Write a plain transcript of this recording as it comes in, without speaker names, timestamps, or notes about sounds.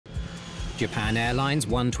Japan Airlines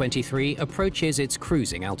 123 approaches its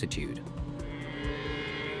cruising altitude.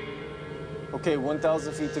 Okay,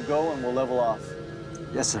 1,000 feet to go and we'll level off.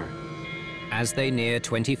 Yes, sir. As they near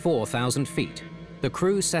 24,000 feet, the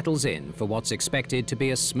crew settles in for what's expected to be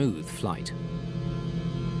a smooth flight.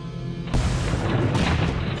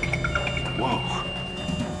 Whoa.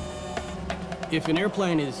 If an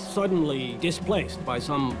airplane is suddenly displaced by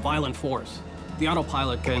some violent force, the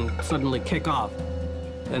autopilot can suddenly kick off,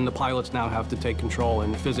 and the pilots now have to take control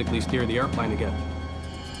and physically steer the airplane again.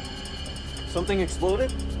 Something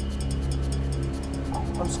exploded?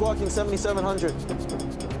 I'm squawking 7700.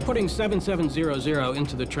 Putting 7700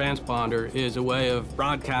 into the transponder is a way of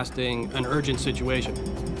broadcasting an urgent situation.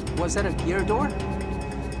 Was that a gear door?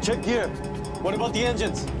 Check gear. What about the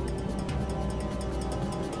engines?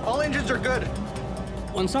 All engines are good.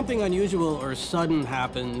 When something unusual or sudden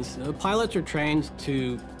happens, pilots are trained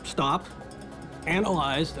to stop,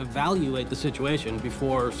 analyze, evaluate the situation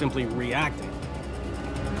before simply reacting.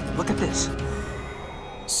 Look at this.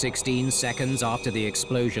 16 seconds after the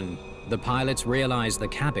explosion, the pilots realize the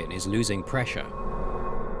cabin is losing pressure.